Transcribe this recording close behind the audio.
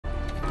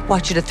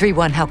Watcher to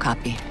 3-1, how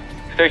copy?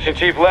 Station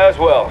Chief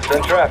Laswell,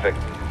 send traffic.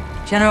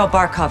 General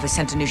Barkov has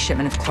sent a new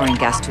shipment of chlorine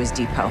gas to his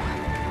depot.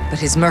 But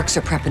his mercs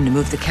are prepping to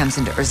move the chems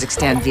into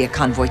Urzikstan via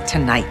convoy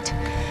tonight.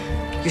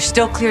 You're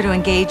still clear to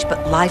engage,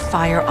 but live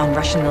fire on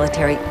Russian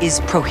military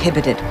is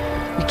prohibited.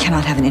 We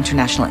cannot have an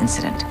international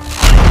incident.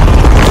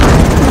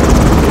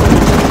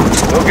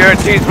 No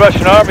guarantees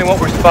Russian army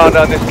won't respond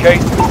on this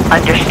case.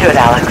 Understood,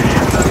 Alex.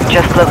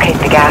 Just locate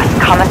the gas,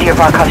 commandeer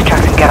Barkov's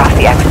trucks, and get off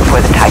the exit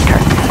before the tide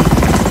turns.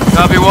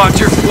 Copy,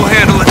 Watcher. We'll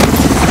handle it.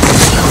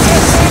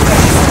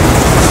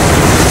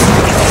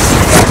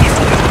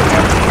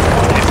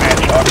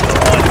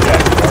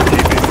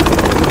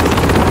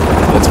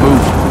 Let's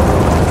move.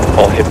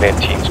 All Hitman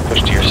teams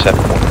push to your set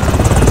point.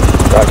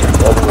 Roger.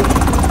 Over.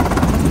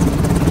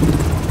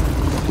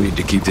 We need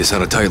to keep this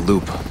on a tight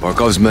loop.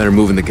 Barkov's men are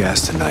moving the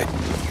gas tonight.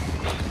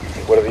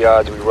 What are the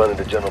odds we run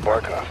into General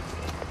Barkov?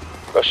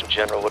 Russian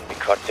general wouldn't be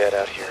caught dead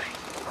out here.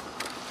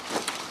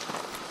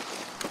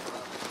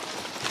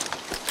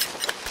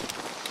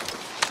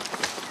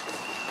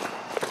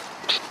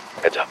 Psst,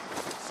 heads up.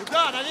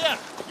 Сюда, наверх!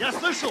 Я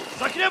слышал!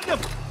 За гребнем!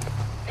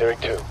 Hearing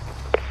 2.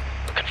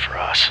 Looking for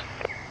us.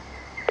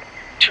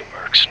 2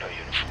 mercs, no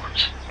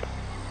uniforms.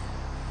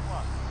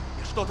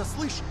 Я что-то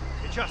слышу!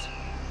 Сейчас!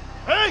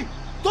 Эй!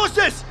 Кто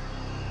здесь?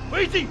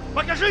 Выйди!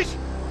 Покажись!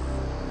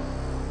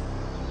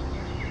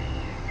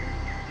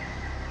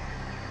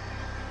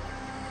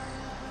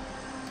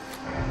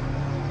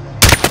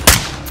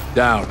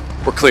 Down.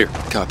 We're clear.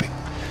 Copy.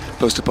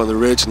 Post up on the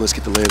ridge and let's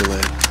get the lay of the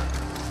land.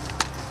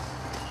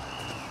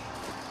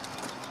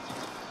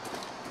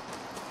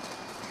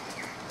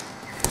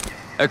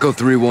 Echo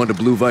 3-1 to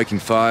Blue Viking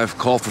 5.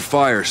 Call for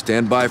fire.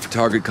 Stand by for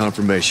target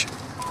confirmation.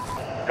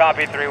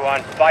 Copy,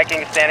 3-1.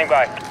 Viking is standing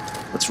by.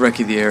 Let's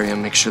recce the area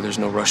and make sure there's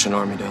no Russian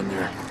army down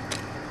there.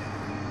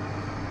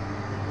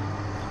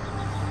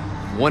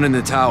 1 in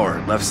the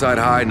tower. Left side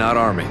high, not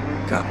army.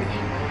 Copy.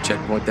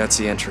 Checkpoint, that's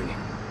the entry.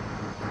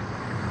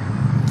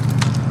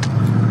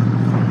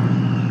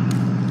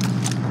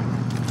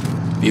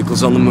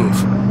 Vehicles on the move.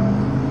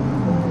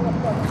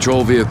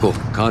 Patrol vehicle.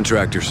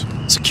 Contractors.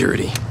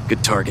 Security.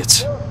 Good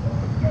targets.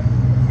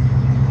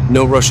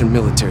 No Russian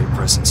military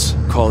presence.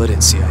 Call it in,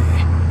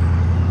 CIA.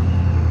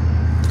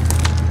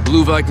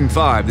 Blue Viking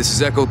 5, this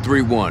is Echo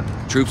 3-1.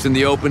 Troops in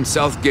the open,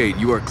 south gate.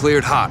 You are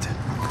cleared hot.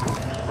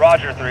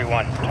 Roger,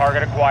 3-1.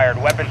 Target acquired.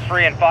 Weapons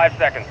free in 5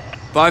 seconds.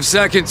 5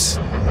 seconds.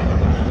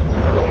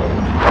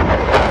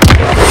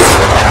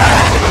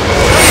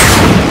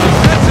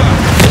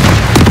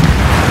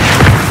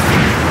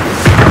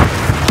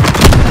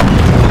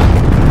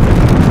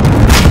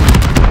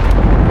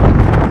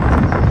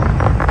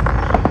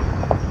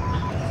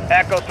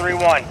 Echo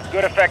 3-1.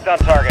 Good effect on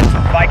target.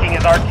 Viking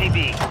is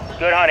RTB.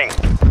 Good hunting.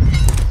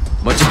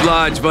 Much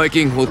obliged,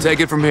 Viking. We'll take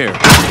it from here.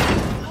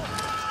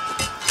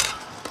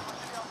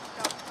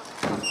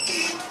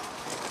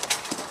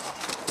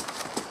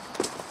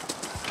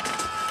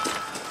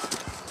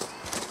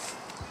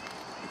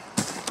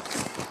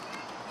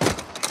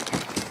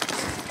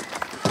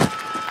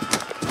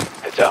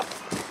 Heads up.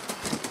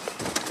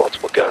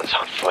 Multiple guns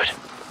on foot.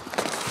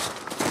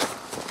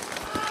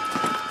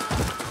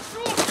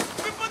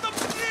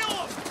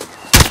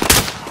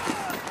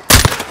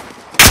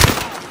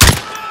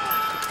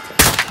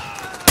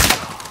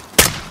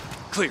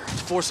 Clear.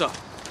 Force up.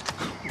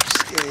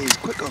 He's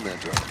quick on that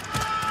drone.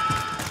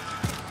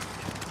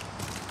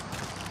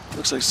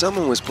 Looks like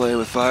someone was playing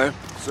with fire.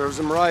 Serves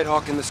him right,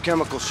 hawking this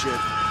chemical shit.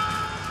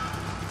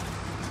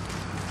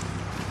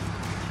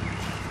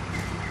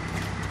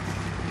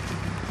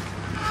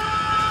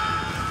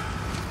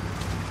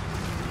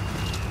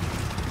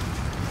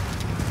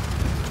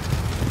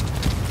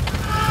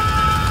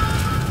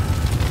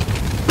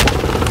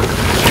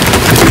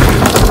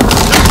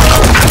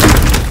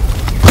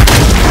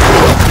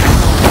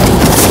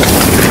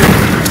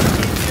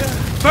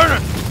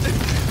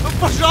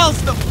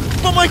 Пожалуйста,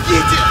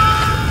 помогите!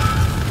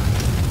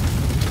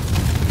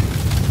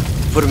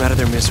 Put them out of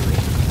their misery.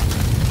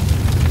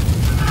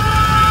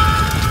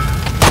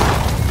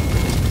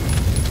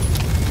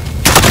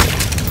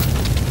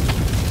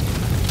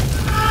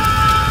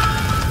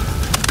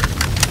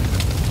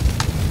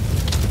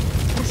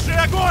 Туши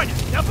огонь!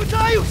 Я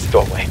пытаюсь!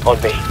 Doorway, on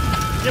me.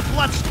 Не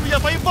плачь, что я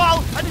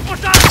воевал, а не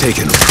пожар!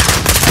 Taken.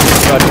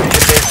 Roger,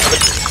 Hitman.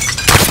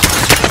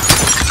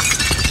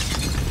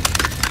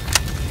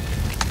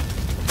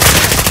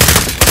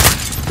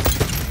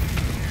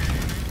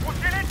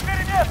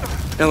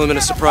 Element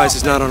of surprise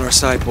is not on our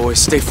side, boys.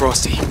 Stay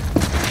frosty.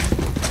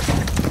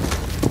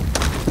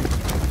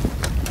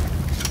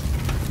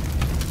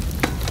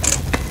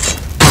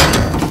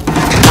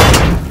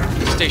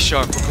 Stay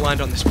sharp. We're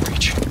blind on this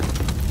breach.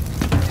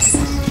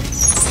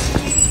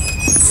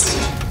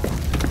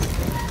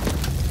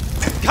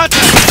 Cut!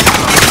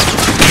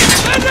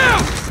 Stand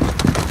down!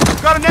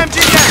 Got an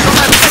MGS on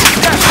that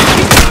second deck!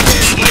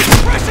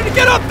 Pressure to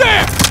get up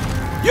there!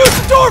 Use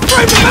the door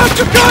frame to mount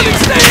your gun and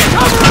stay in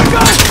cover, our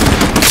gun!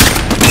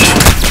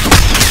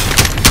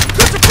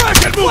 Good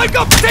suppression! Flank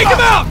up! Take him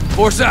out!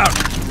 Force out!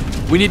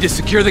 We need to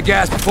secure the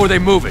gas before they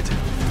move it.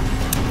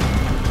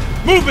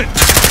 Move it!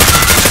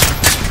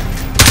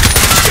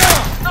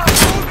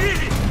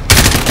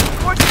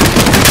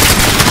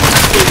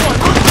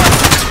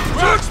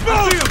 We're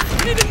exposed!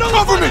 We need to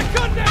nullify that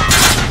gun down!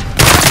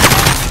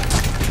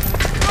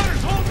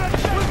 Runners, hold that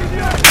shit! Look at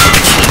the other!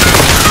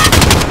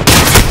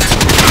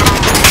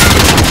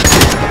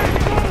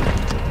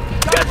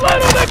 Get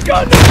light on that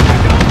gun now!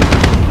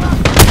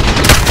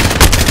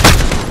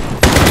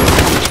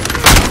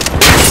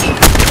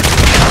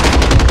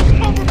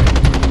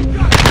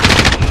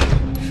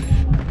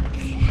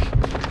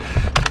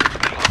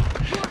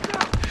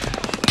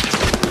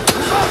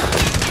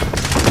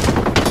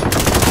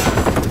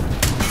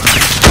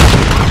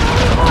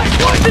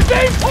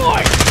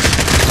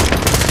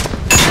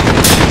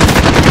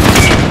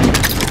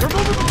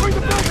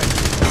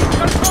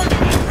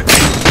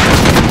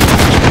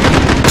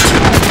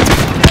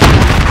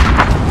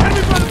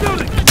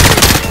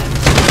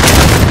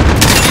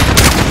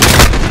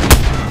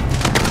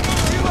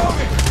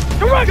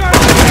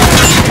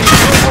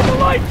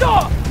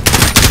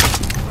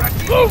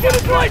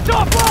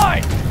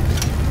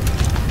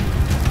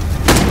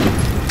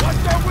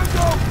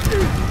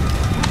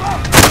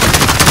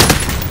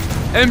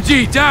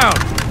 MG, down!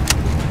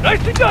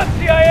 Nicely done,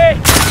 CIA!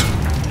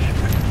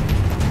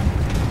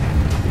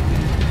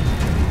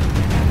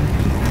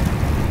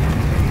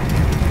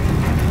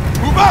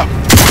 Move out!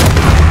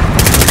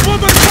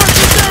 Move in front of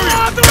this area!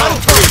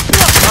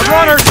 Now,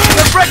 runners,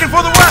 they're breaking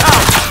for the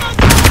warehouse!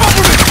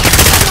 Cover me!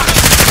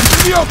 In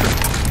the open!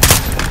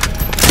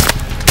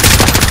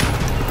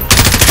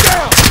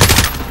 Down!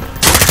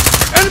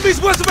 Enemies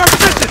west of our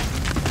position!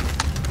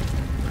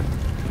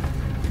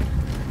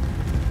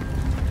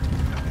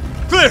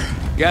 Clear!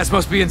 Gas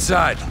must be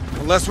inside.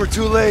 Unless we're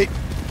too late.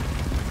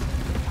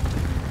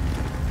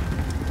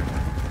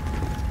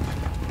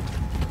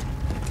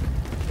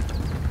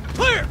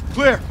 Clear!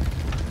 Clear!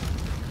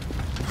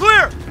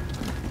 Clear!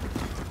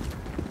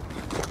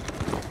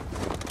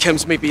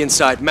 Chems may be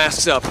inside.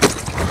 Masks up.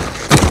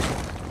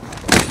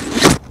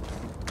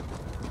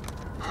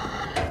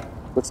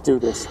 Let's do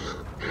this.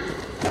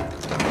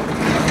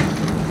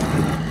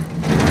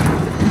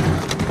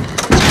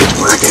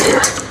 Black in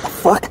here.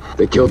 Fuck?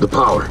 They killed the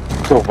power.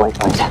 No white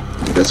light.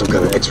 That's some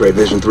kind of X-ray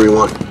vision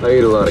 3-1. I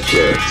ate a lot of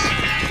carrots.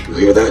 You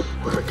hear that?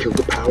 Whoever killed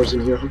the powers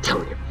in here, I'm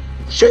telling you.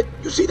 Shit,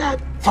 you see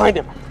that? Find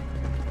him.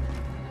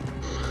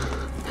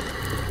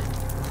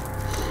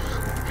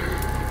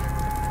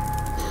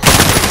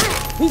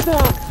 He's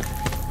down.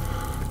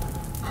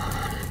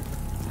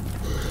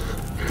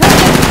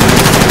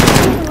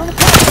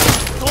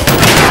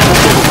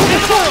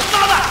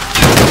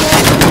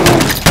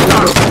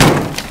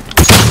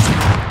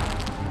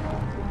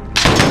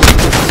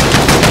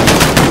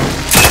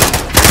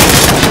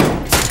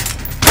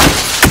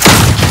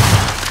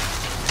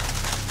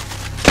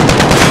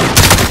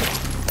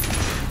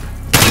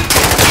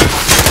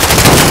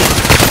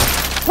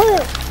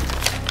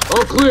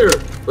 All clear.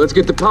 Let's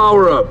get the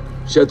power up.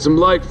 Shed some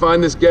light,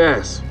 find this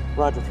gas.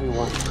 Roger,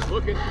 3-1.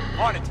 Looking.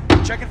 On it.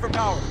 Checking for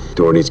power.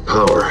 Door needs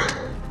power.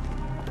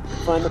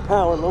 Find the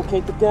power,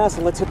 locate the gas,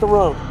 and let's hit the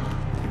road.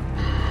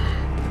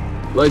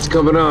 Lights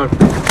coming on.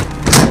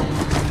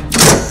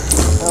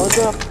 Power's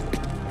up.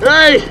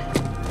 Hey!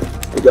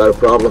 We got a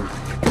problem.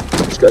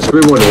 This guy's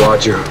 3-1 to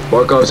watch you.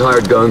 Barkov's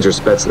hired guns or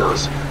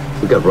Spetsnaz.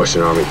 We got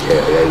Russian Army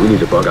KIA. We need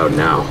to bug out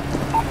now.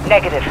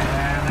 Negative.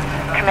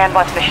 Command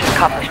wants mission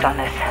accomplished on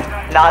this.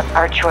 Not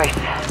our choice.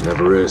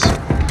 Never is.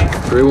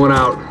 3-1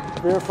 out.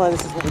 Verify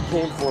this is what we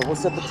came for. We'll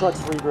set the trucks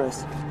for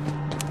egress.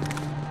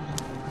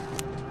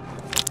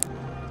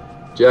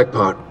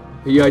 Jackpot.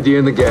 PID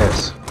in the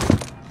gas.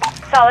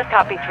 Solid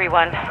copy,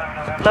 3-1.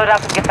 Load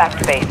up and get back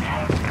to base.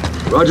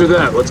 Roger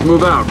that. Let's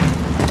move out.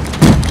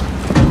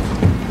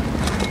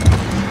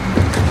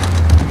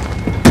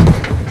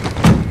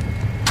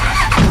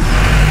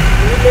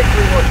 Take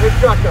 3-1. Take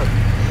shotgun.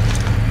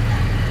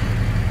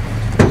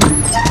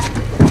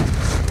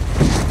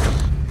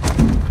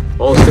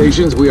 All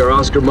stations, we are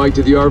Oscar Mike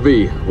to the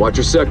RV. Watch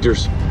your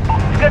sectors.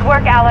 Good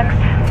work, Alex.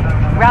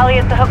 Rally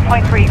at the hook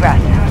point for egress.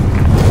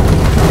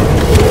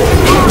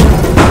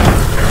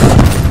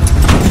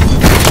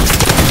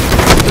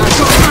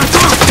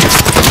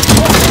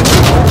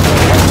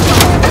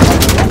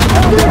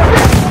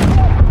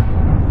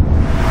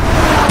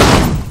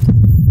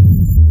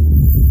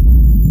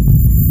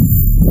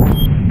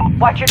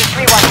 Watcher to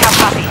 3-1, now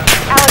copy.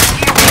 Alex,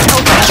 do your read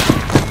over.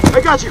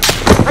 I got you!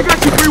 I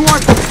got you,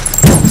 3-1!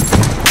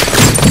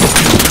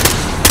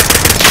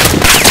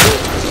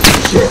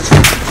 Shit!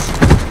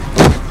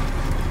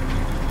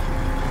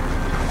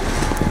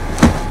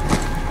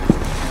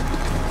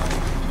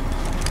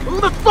 Who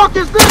the fuck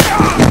is this?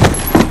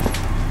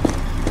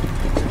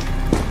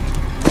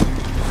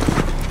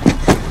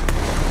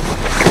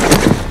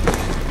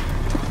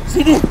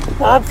 Sidi,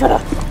 تعال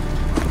بسرعة.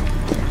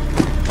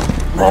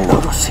 مالنا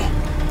روسي.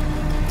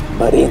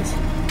 مارينز.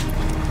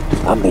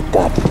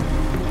 أمريكان.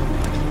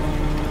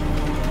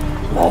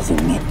 لازم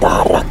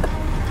نتحرك.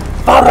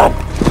 فورا.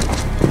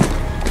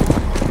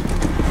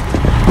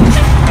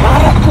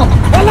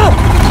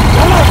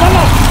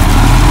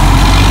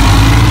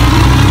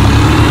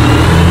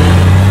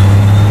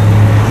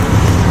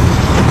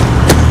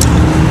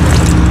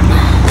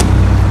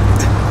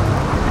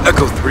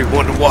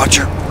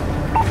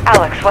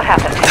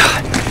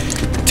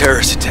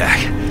 terrorist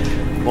attack.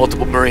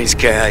 Multiple Marines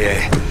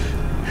KIA.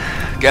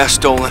 Gas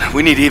stolen.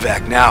 We need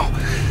evac now.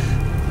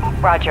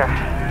 Roger.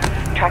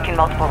 Tracking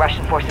multiple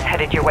Russian forces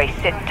headed your way.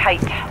 Sit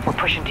tight. We're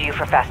pushing to you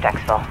for fast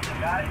exfil.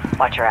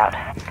 Watch her out.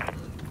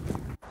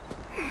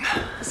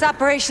 This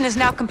operation is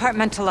now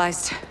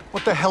compartmentalized.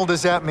 What the hell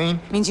does that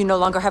mean? Means you no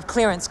longer have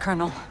clearance,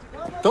 Colonel.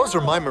 Those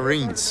are my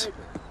Marines.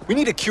 We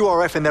need a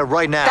QRF in there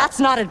right now. That's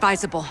not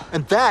advisable.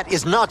 And that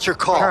is not your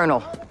call.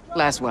 Colonel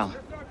Laswell.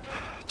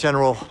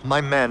 General,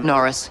 my men...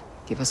 Norris,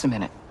 give us a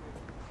minute.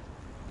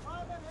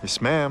 Yes,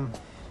 ma'am.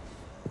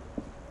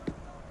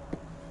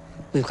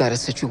 We've got a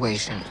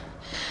situation.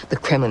 The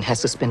Kremlin has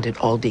suspended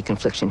all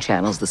deconfliction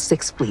channels. The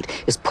Sixth Fleet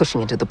is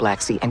pushing into the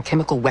Black Sea, and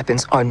chemical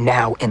weapons are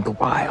now in the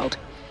wild.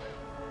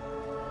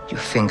 Your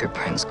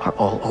fingerprints are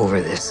all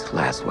over this,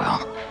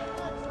 Laswell.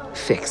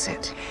 Fix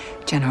it.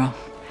 General,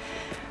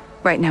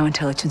 right now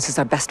intelligence is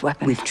our best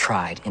weapon. We've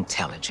tried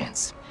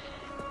intelligence.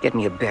 Get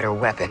me a better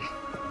weapon.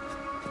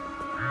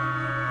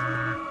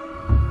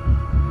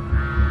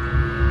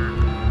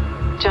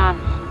 John.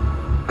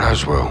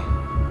 Laswell.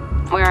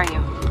 Where are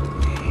you?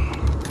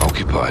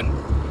 Occupied.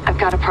 I've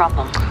got a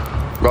problem.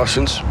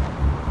 Russians?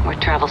 Word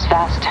travels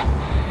fast.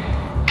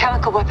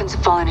 Chemical weapons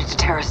have fallen into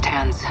terrorist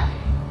hands.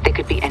 They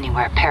could be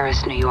anywhere.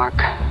 Paris, New York.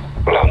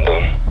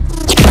 London.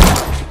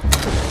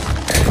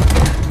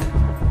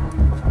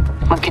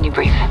 When can you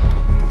brief?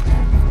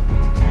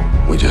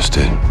 We just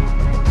did.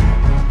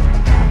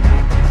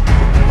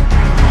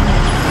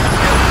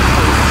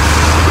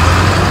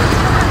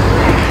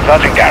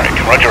 Sergeant Garrick,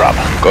 roger up.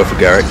 Go for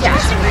Garrick.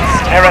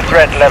 Terror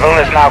threat level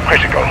is now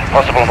critical.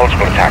 Possible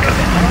multiple attackers.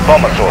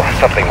 Bombers or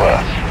something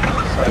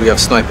worse. Do we have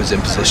snipers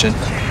in position?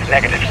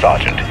 Negative,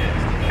 Sergeant.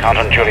 Can't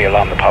unduly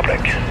alarm the public.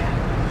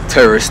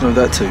 Terrorists know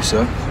that too,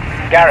 sir.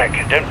 Garrick,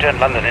 don't turn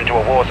London into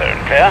a war zone,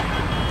 clear?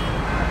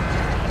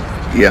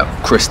 Yeah,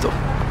 Crystal.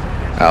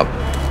 Out.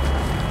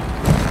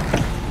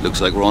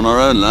 Looks like we're on our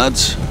own,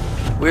 lads.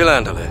 We'll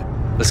handle it.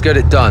 Let's get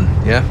it done,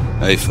 yeah?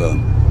 Hey,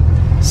 firm.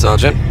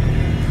 Sergeant?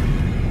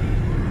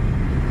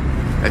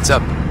 Heads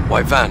up.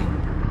 White van.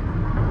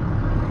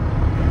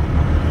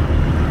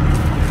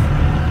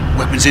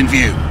 Weapons in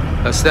view.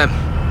 That's them.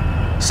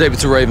 Saber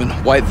to Raven.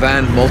 White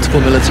van, multiple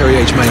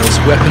military-age males.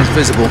 Weapons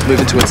visible.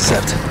 Moving to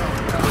intercept.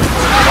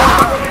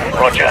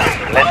 Roger.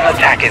 Unless an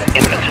attack is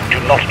imminent, do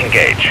not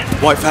engage.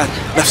 White van,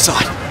 left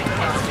side.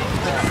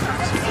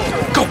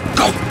 Go,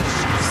 go!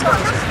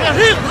 Get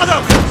here,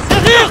 Adam!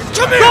 Get here!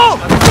 Come here! Go!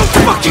 Don't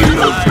fucking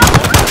move!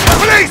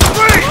 Police!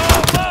 Police!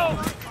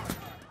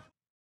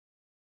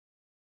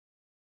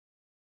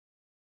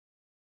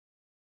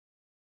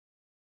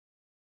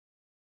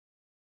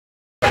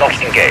 Not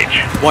engage.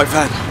 White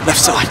van, left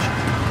side.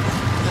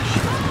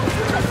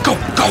 Go,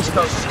 go! Get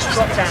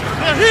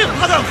here,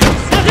 Adam!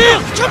 Get here!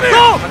 Come here!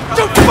 Go!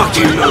 Don't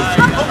fucking move!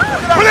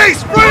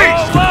 Police! Police!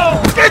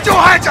 Get your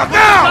hands up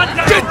now!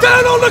 Get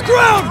down on the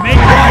ground! Right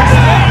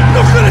now!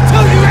 Not gonna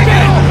tell you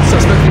again!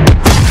 Suspect.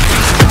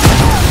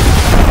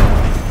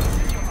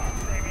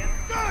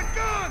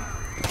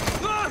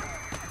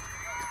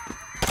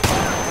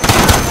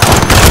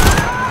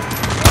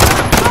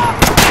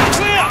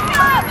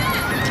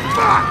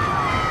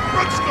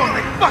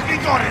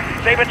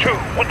 Saber 2,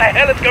 what the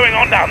hell is going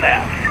on down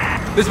there?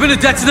 There's been a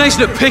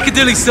detonation at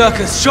Piccadilly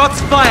Circus. Shots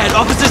fired,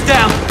 officers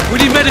down. We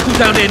need medical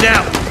down here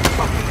now.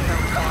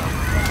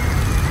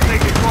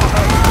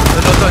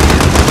 They're not done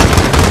yet.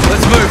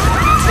 Let's move.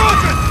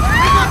 Sergeant!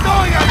 He's not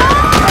going out there!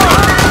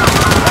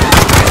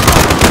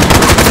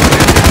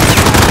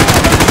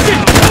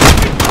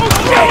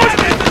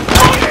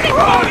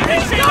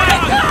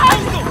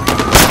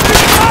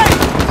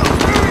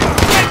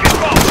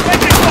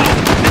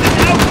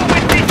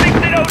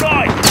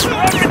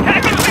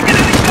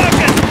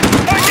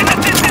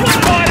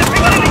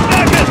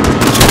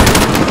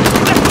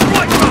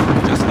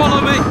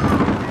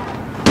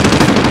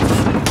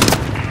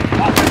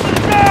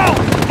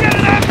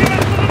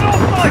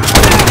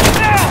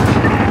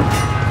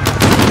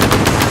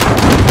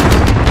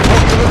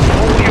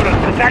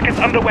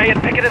 Underway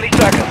at Piccadilly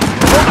Circus.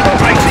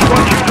 I see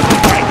what you do.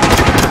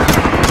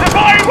 They're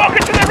firing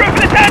rockets to the roof of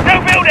the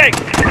Tanto building!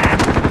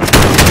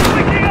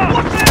 Picking up!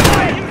 What's that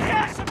way? You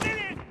can't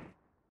civilian!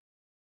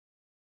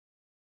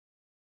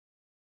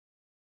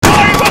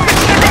 Firing rockets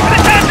to the roof of the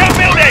Tanto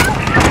building!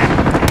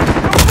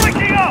 You're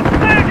freaking up!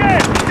 Say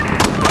again!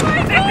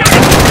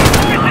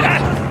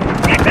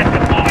 Get this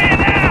deploy in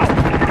now!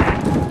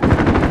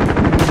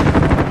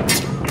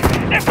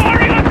 They're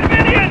firing on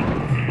civilians!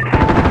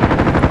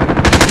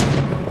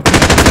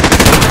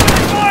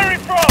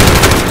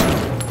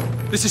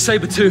 This is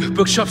Saber 2.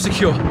 Bookshop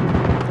secure.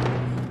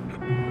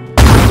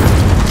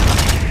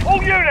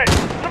 All units!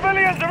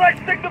 Civilians are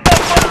exiting the bus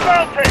on the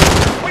mountain!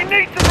 We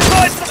need to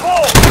provide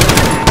support!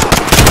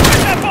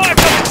 Where's that fire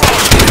coming from?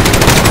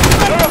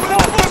 There are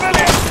 4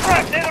 civilians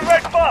trapped near the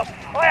red bus!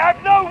 I have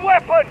no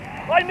weapon!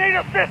 I need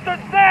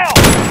assistance now!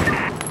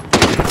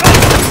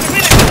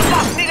 Civilians in the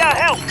bus need our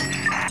help!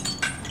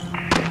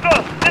 Sir,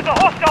 there's a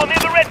hostile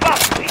near the red bus!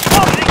 He's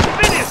targeting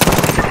civilians!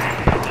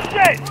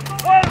 Shit!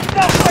 Why are the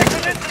stuff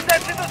breaking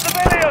intercepting the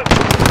civilians!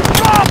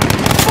 Stop!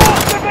 More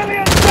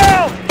civilians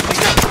down! He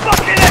just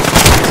fucking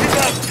executed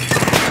them!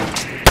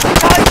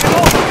 Taking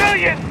all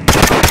civilians!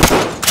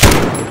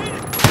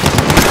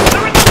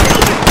 They're in the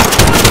building!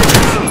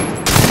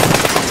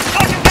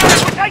 Sergeant Garrett,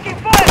 we're taking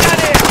fire down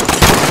here!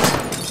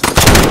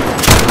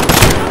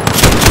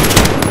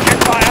 Check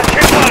fire!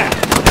 Check fire!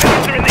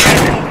 Enemies are in the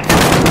area!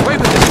 Wait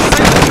a minute!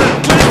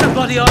 Where's the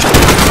bloody army?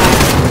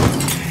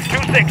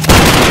 2-6.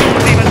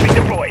 Receivers be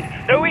deployed.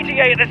 No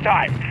ETA at this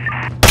time.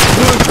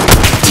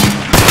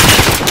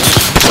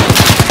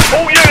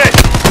 All units!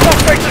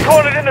 Suspects are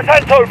cornered in the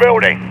Tanto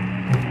building.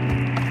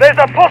 There's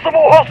a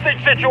possible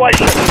hostage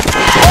situation.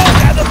 Hold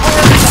at the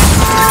perimeter.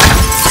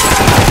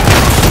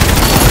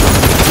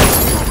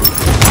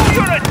 All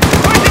units!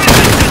 Quick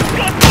assistance!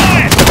 Gun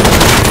fire!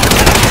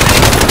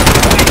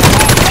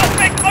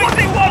 Suspect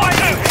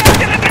OC-1-2!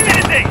 Get in the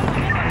vicinity!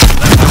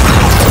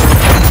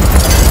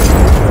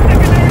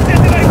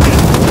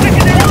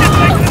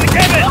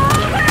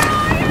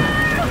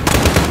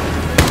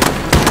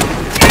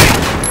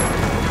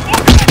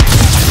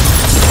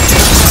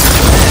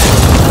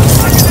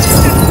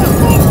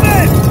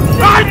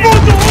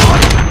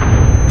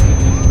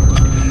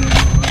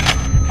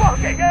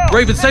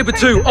 Raven Saber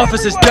 2,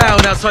 officers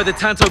down outside the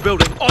Tanto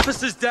building.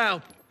 Officers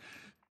down!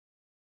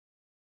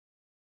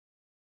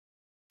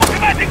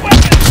 Automatic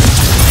weapons!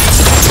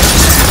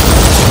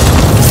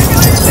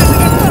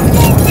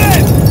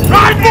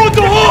 Reinbold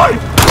the horn!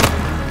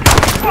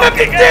 Look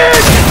at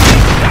this!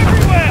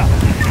 Everywhere!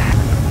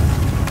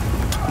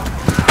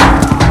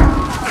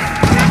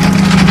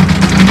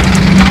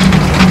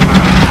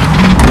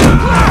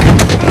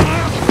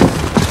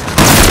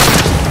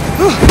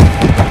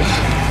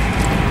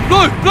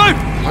 Blue! Blue!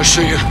 I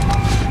see you.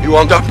 You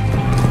armed up?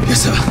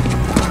 Yes, sir.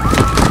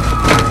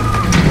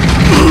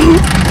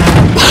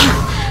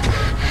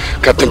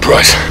 Captain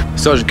Price.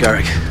 Sergeant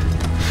Garrick.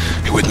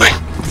 You with me?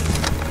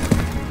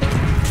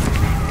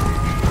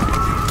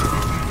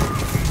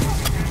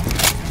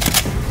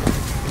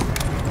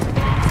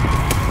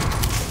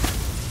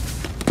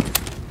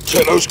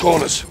 Check those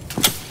corners.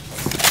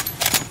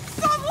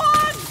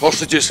 Someone!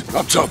 Hostages,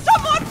 up top.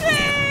 Someone,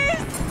 please!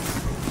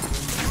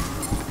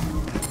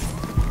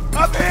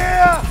 Up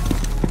here!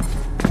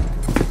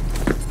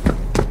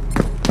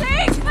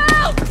 Please,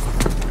 help!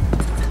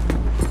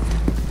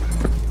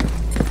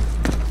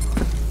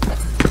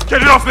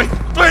 Get it off me!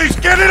 Please,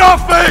 get it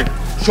off me!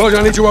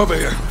 Sergeant, I need you over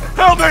here.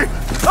 Help me!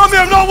 Help me,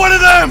 I'm not one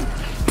of them!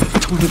 I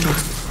don't want to die.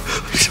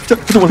 I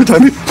don't want to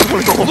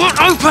go home. Look,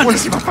 open! I want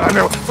to see my family.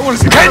 I want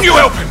to see my Can you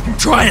help him? I'm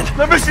trying.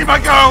 Let me see my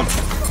girl!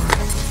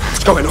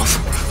 It's going off.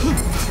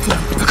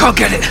 I can't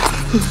get it.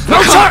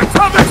 No time!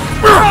 Help me!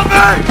 Help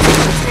me!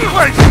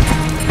 Wait!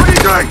 What are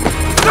you doing?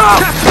 No!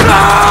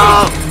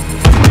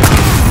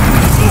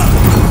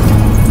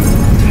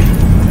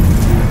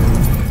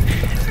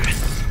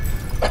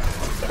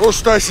 No! All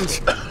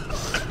stations.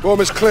 Bomb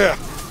is clear.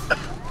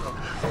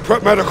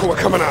 Prep medical, we're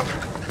coming up.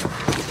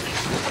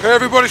 Okay,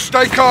 everybody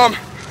stay calm.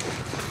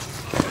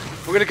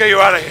 We're gonna get you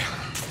out of here.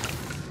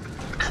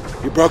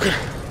 You broken?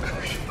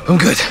 I'm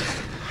good.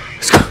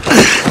 Let's go.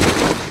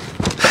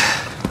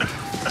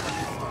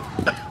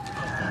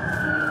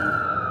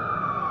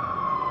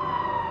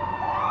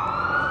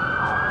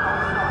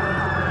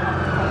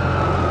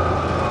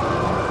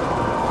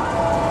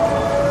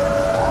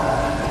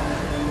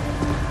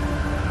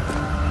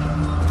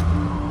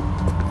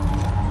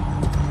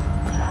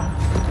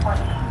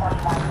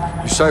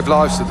 You saved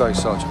lives today,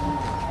 Sergeant.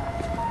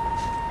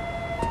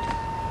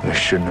 It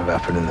shouldn't have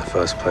happened in the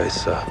first place,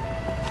 sir.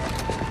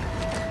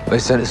 They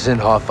sent us in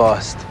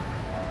half-assed.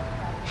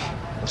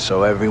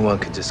 So everyone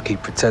could just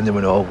keep pretending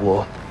we're not at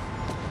war.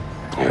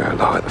 Yeah,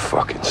 like the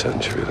fucking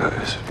century, that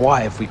is.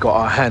 Why have we got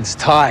our hands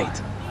tied?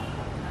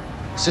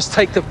 Let's just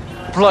take the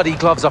bloody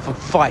gloves off and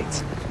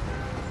fight.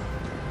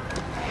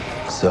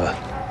 Sir.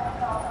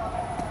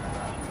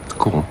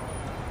 Go on.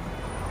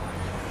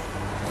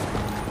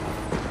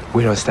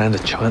 We don't stand a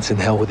chance in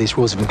hell with these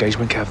rules of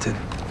engagement, Captain.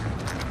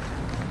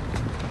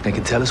 They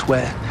can tell us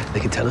where, they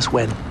can tell us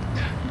when.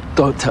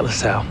 Don't tell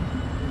us how.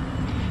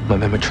 My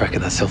men were tracking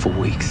that cell for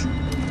weeks.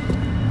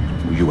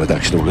 You had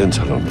actual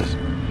intel on this?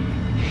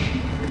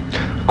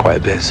 Quite a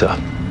bit, sir.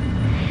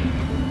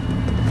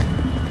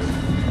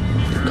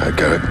 Okay,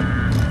 Garrett.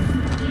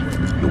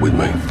 You're with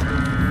me.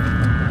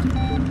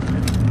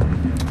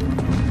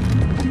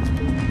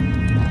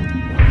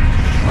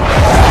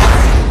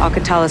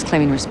 Alcatala's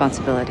claiming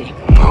responsibility.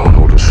 Oh,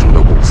 all the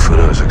snowball for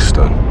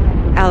Kazakhstan.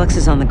 Alex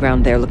is on the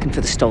ground there looking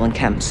for the stolen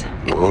chems.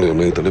 Well, he'll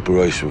need the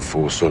Liberation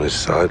Force on his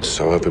side,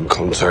 so have him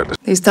contact us.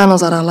 These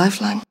tunnels are our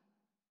lifeline.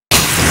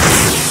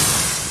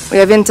 We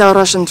have intel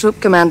Russian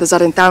troop commanders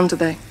are in town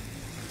today.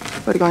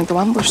 We're going to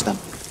ambush them.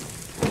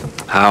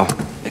 How?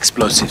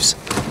 Explosives.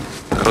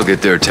 That'll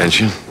get their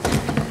attention.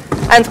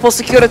 And pull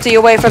security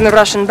away from the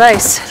Russian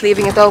base,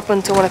 leaving it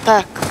open to an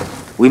attack.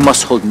 We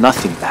must hold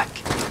nothing back.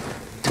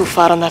 Too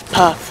far on that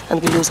path,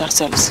 and we lose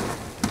ourselves.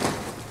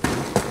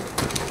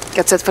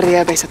 Get set for the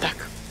airbase attack.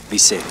 Be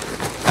safe.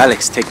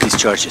 Alex, take these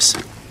charges.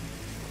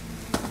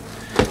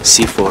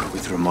 C4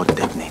 with remote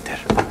detonator.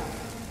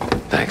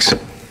 Thanks.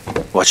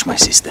 Watch my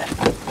sister.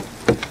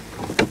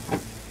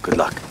 Good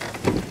luck.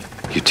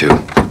 You too.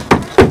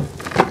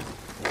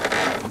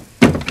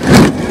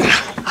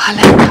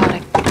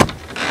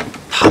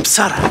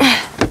 بسرعة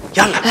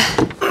يلا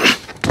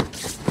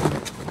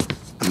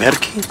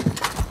أمريكي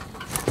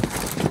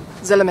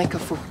زلمة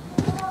يكفو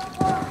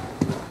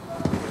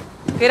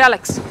خير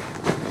أليكس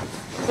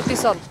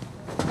اتصال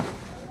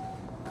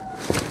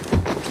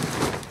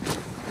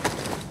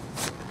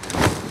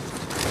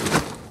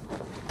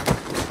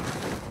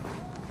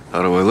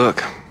How do I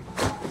look?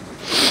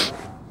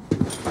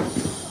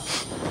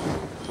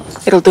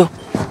 It'll do.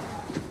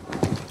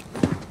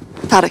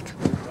 Tarek,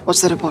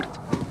 what's the report?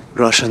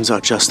 Russians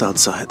are just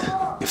outside.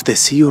 If they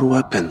see your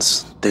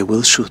weapons, they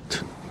will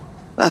shoot.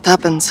 That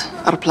happens.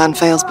 Our plan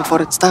fails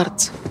before it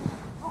starts.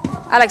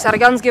 Alex, our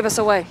guns give us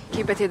away.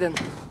 Keep it hidden.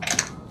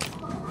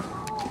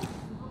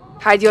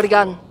 Hide your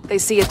gun. They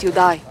see it, you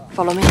die.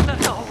 Follow me.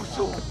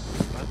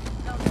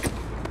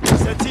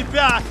 За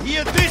тебя и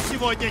еды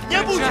сегодня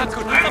не будет!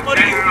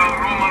 General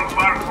Roman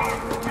Barkov,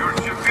 your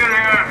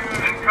superior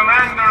and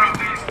commander of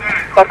these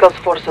territories. Barkov's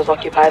forces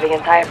occupy the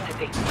entire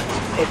city.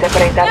 They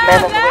separate out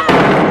men and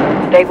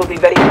women. They will be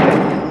very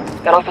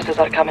strict. Their officers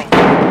are coming.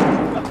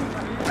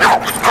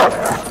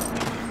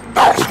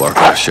 Will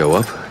Barkov show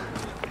up?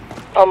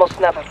 Almost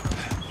never.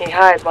 He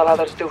hides while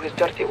others do his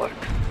dirty work.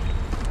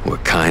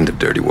 What kind of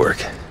dirty work?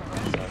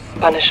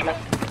 Punishment.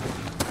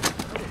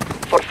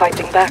 For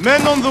fighting back.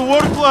 Men on the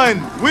work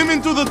line!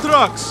 Women to the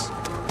trucks!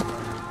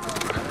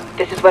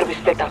 This is where we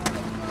split up.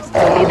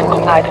 We need to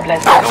comply to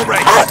blend. No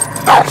race!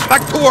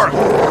 Back to work!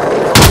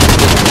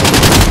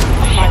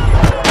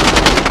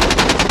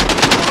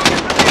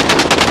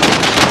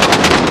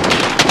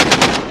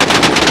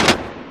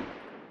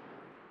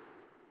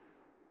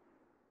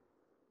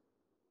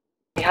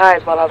 He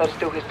hides while others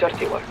do his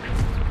dirty work.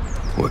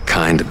 What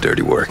kind of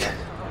dirty work?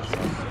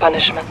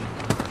 Punishment.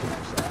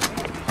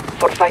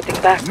 For fighting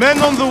back. Men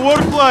on the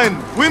work line!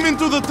 Women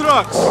to the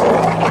trucks!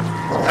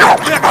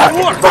 Back to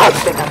work!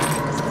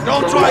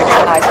 Don't try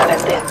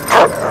again!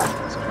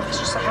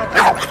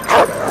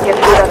 Get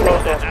through that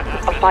main door.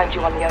 I'll find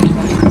you on the other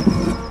side.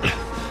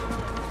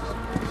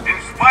 In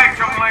spite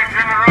of my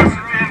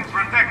generosity and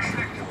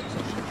protection,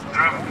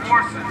 there are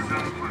forces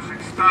in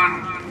Uzbekistan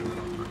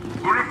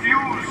who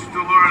refuse to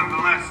learn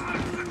the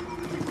lessons that will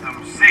keep them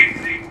safe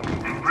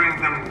and bring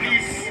them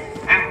peace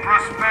and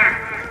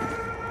prosperity.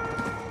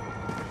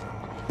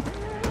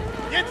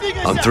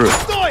 I'm through.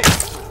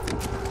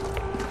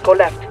 Go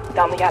left,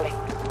 down the alley.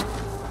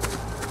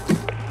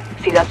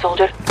 See that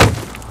soldier?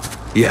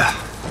 Yeah.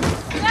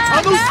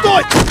 А ну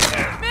стой!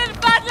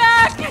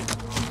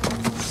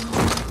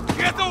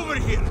 Get over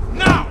here,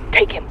 now!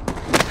 Take him.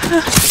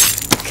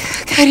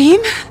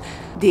 كريم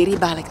ديري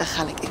بالك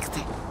أخالك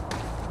اكتي.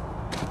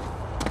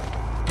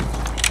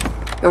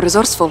 You're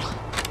resourceful.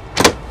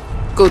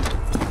 Good.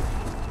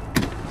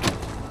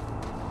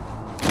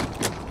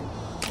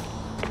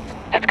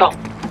 Let's go.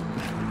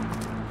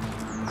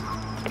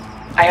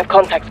 I have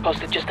contacts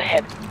posted just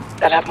ahead.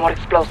 They'll have more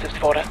explosives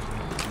for us.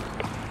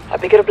 A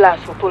bigger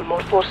blast will pull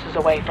more forces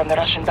away from the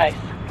Russian base.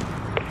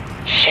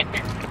 Shit.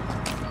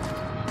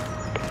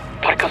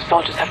 Barkov's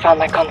soldiers have found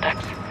my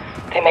contacts.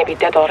 They may be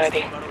dead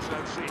already.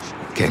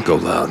 Can't go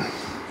loud.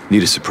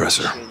 Need a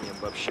suppressor.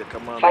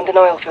 Find an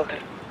oil filter.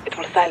 It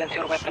will silence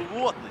your weapon.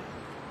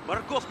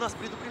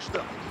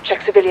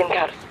 Check civilian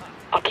cars.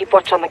 I'll keep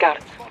watch on the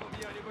guards.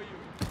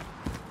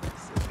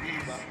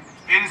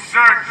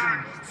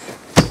 Insurgents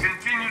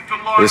continue to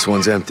launch This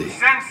one's empty.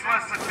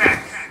 senseless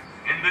attacks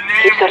in the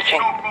name Keep of searching.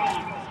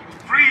 so-called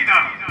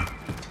freedom.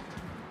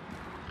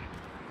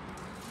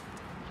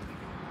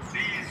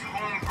 These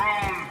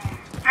homegrown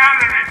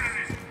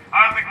terrorists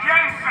are the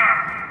cancer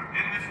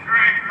in this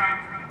great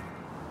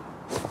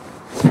country.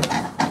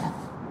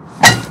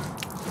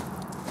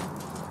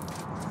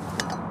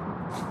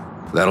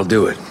 That'll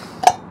do it.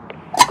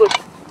 Good.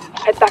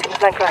 Head back and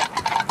flank right.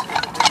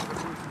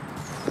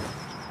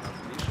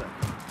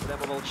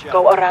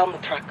 Go around the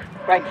truck.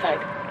 Right side.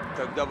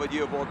 Когда води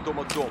его от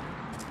дома к дому.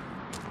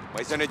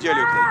 Мы за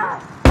неделю их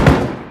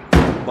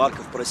найдем.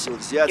 Барков просил You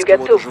взять get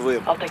кого-то two.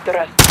 живым. I'll take the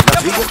rest.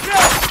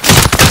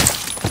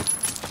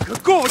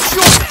 Какого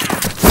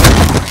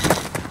черта?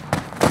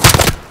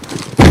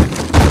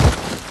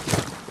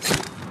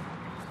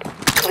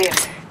 Clear.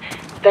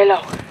 Stay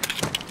low.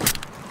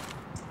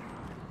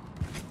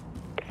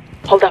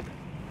 Hold up.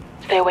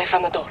 Stay away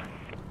from the door.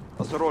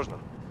 Осторожно.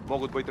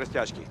 Могут быть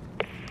растяжки.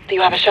 Do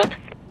you have a shot?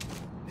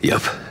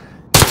 Yep.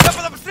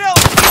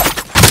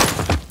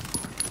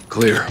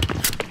 Clear.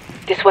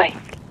 This way.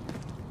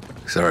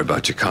 Sorry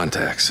about your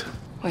contacts.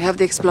 We have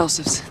the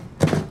explosives.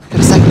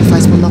 Your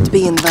sacrifice will not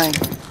be in vain.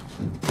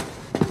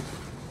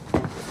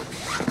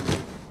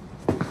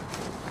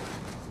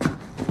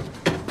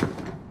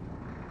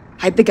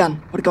 Hide the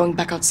gun. We're going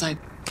back outside.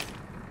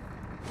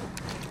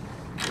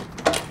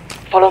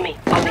 Follow me.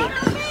 I'll lead.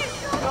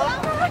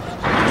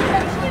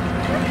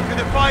 You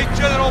gonna fight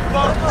General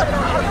Barkov?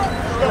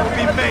 You'll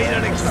be made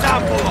an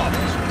example of.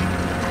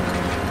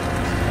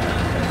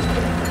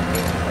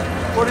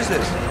 What is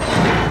this?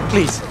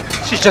 Please,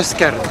 she's just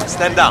scared.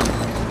 Stand down.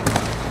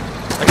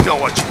 I know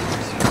what you do.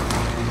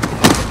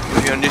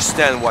 If you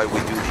understand why we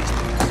do these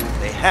things,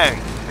 they hang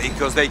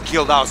because they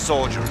killed our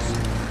soldiers.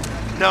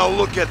 Now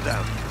look at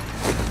them.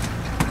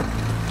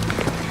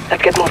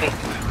 Let's get moving.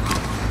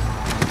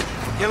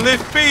 Can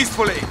live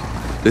peacefully.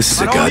 This is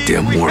a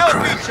goddamn war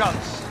crime.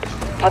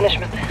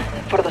 Punishment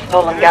for the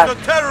stolen gas.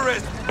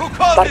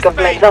 Barkov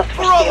blames us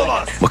for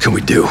stealing it. What can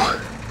we do?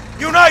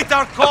 Unite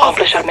our cause.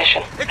 Accomplish our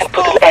mission and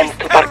put an end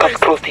to Barkov's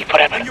cruelty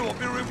forever. You will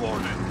be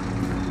rewarded.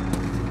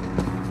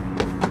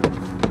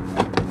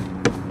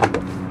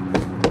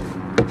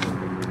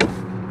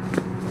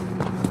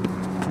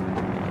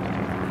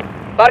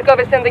 Barkov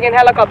is sending in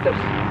helicopters.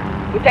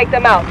 We take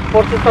them out.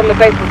 Forces from the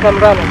base will come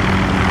running.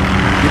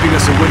 Giving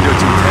us a window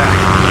to attack.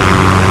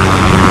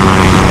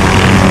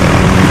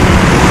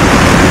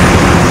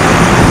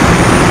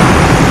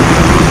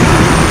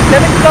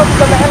 Send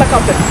explosives on the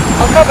helicopter.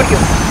 I'll cover you.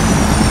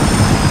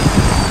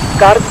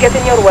 Guards get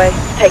in your way.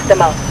 Take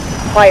them out.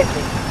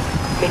 Quietly.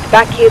 Meet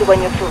back here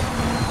when you're through.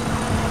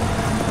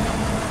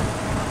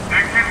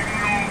 There can be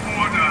no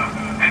order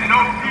and no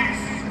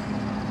peace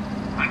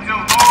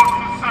until those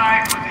who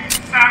side with these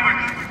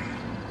savages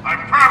are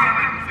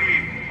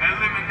permanently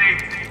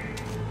eliminated.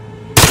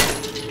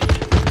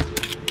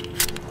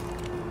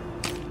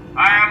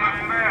 I am a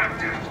fair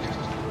judge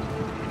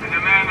and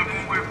a man of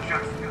swift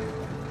justice.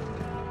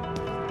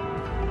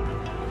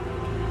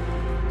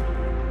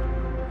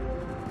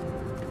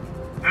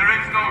 There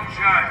is no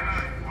judge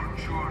or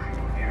jury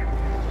here.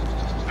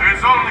 There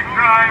is only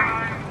crime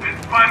and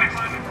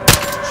punishment.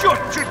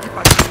 Черт,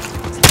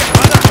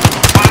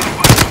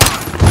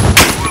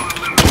 will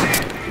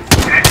eliminate these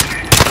dead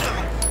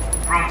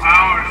from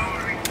our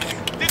streets.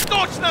 Ты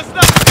точно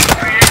знаешь!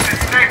 Create a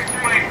safe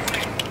place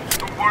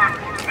to work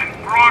and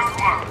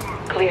prosper.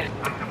 Clear.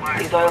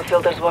 These oil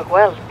filters work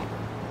well.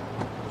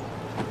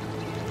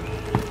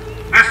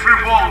 This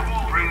revolt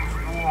brings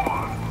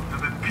war to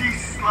the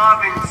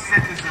peace-loving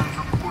citizens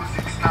of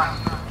Urzikstan.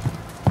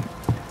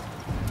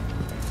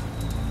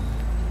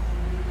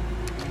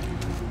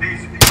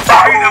 These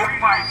freedom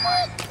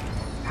fighters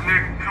and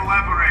their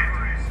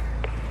collaborators.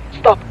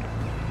 Stop.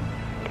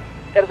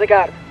 There's a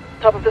guard.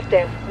 Top of the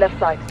stairs, left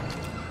side.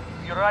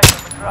 You're right in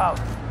the crowd.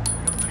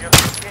 You're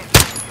clear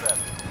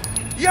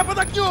to Я под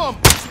огнем!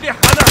 Тебе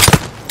хана!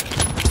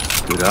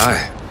 Good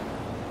eye.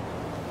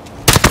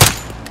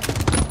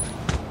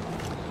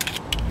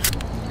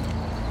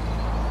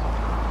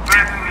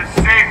 threaten the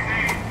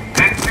safety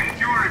and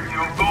security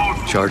of those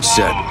who Charge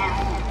set.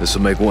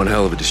 This'll make one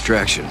hell of a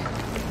distraction.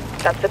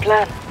 That's the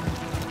plan.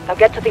 Now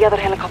get to the other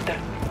helicopter.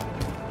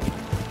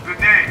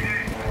 Today,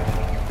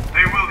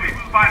 they will be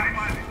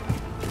punished.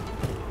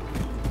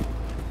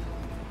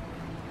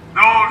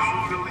 Those who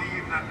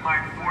believe that my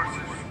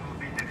forces will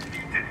be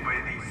defeated by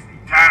these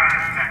terror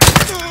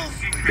attacks and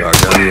secret Guard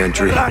down the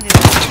entry. plans,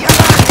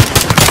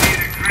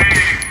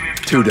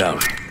 2 down.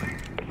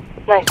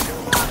 Nice.